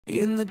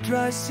In the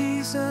dry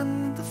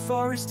season, the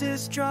forest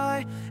is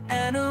dry.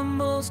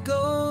 Animals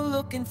go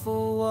looking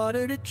for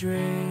water to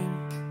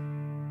drink.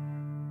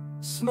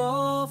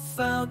 Small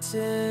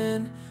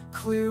fountain,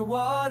 clear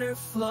water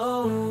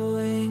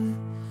flowing.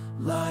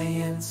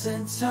 Lions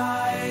and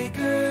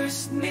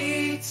tigers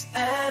meet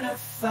and a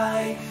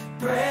fight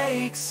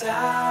breaks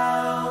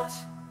out.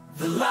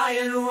 The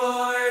lion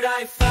roared,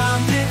 I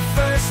found it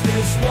first,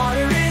 this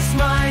water is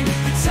mine.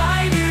 The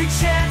tiger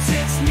chants,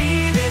 it's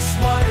me, this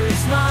water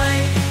is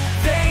mine.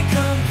 They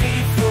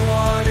compete for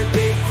water,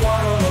 big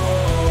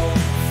quarrel.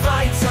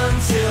 Fights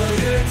until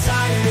you're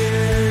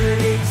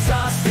tired,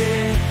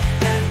 exhausted,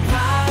 and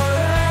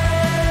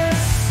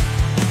powerless.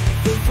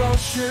 The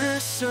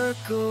vultures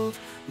circled,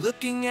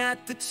 looking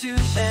at the two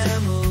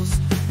animals,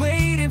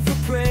 waiting for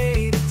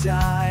prey to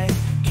die.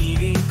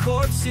 Eating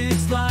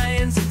corpses,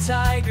 lions and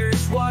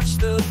tigers, watch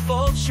the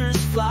vultures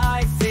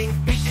fly. Think,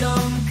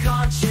 become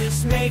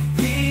conscious, make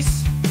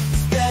peace.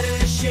 It's better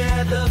to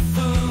share the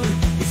food.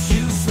 It's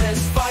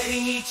useless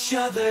fighting each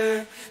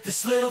other.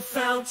 This little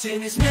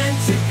fountain is meant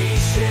to be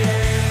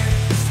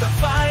shared. Stop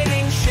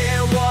fighting,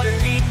 share water,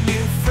 eat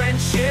new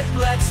friendship.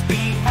 Let's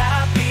be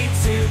happy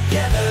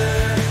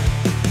together.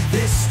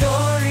 This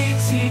story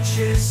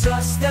teaches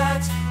us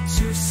that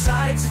two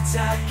sides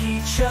attack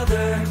each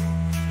other.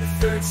 The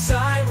third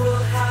side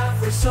will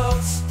have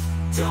results.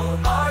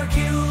 Don't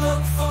argue,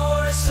 look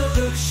for a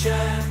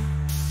solution.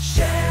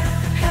 Share,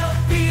 help,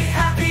 be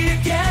happy.